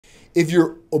If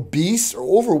you're obese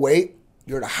or overweight,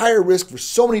 you're at a higher risk for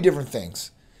so many different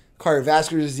things.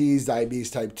 Cardiovascular disease,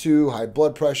 diabetes type 2, high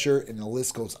blood pressure, and the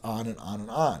list goes on and on and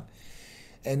on.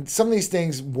 And some of these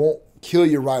things won't kill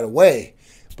you right away,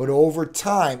 but over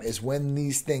time is when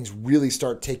these things really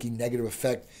start taking negative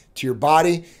effect to your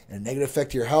body and a negative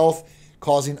effect to your health,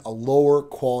 causing a lower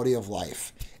quality of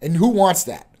life. And who wants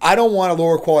that? I don't want a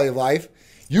lower quality of life.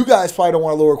 You guys probably don't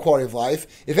want a lower quality of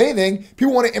life. If anything,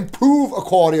 people want to improve a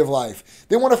quality of life.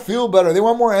 They want to feel better. They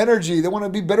want more energy. They want to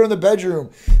be better in the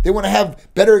bedroom. They want to have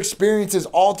better experiences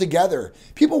altogether.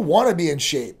 People want to be in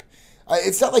shape.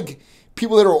 It's not like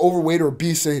people that are overweight or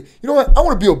obese say, you know what, I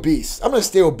want to be obese. I'm going to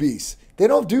stay obese. They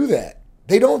don't do that.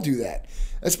 They don't do that.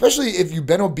 Especially if you've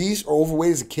been obese or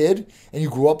overweight as a kid and you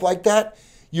grew up like that,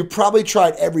 you probably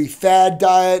tried every fad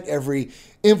diet, every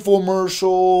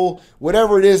infomercial,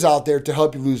 whatever it is out there to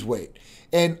help you lose weight.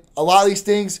 And a lot of these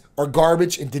things are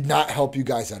garbage and did not help you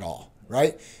guys at all,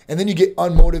 right? And then you get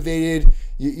unmotivated,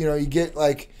 you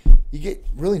get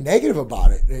really negative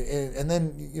about it. And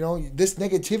then, this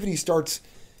negativity starts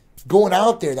going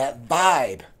out there, that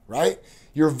vibe, right?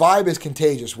 Your vibe is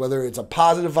contagious, whether it's a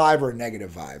positive vibe or a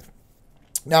negative vibe.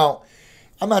 Now,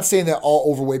 I'm not saying that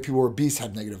all overweight people or obese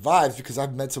have negative vibes, because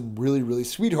I've met some really, really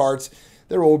sweethearts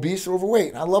that are obese or overweight,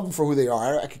 and I love them for who they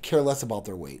are. I could care less about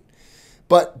their weight.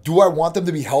 But do I want them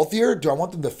to be healthier? Do I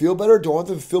want them to feel better? Do I want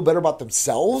them to feel better about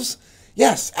themselves?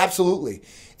 Yes, absolutely.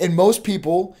 And most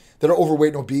people that are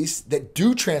overweight and obese that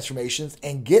do transformations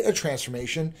and get a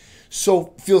transformation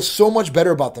feel so much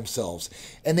better about themselves,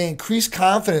 and they increase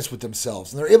confidence with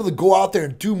themselves, and they're able to go out there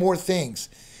and do more things.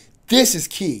 This is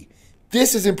key.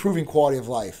 This is improving quality of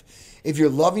life. If you're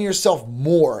loving yourself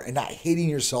more and not hating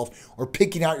yourself or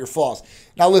picking out your flaws.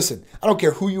 Now listen, I don't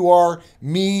care who you are,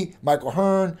 me, Michael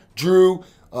Hearn, Drew,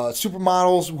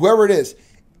 supermodels, whoever it is.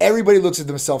 Everybody looks at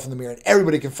themselves in the mirror and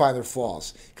everybody can find their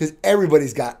flaws, because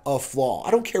everybody's got a flaw.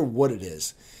 I don't care what it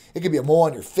is. It could be a mole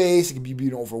on your face. It could be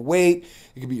being overweight.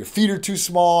 It could be your feet are too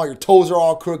small. Your toes are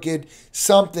all crooked.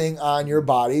 Something on your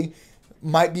body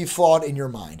might be flawed in your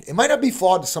mind. It might not be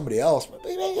flawed to somebody else, but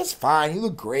man, it's fine. You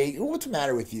look great. What's the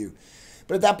matter with you?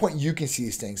 But at that point, you can see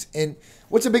these things. And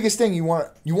what's the biggest thing? You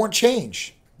want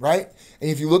change, right? And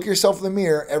if you look at yourself in the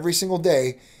mirror every single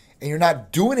day and you're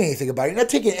not doing anything about it, you're not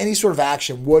taking any sort of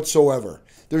action whatsoever,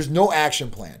 there's no action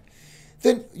plan,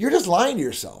 then you're just lying to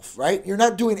yourself, right? You're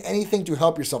not doing anything to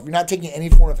help yourself. You're not taking any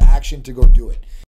form of action to go do it.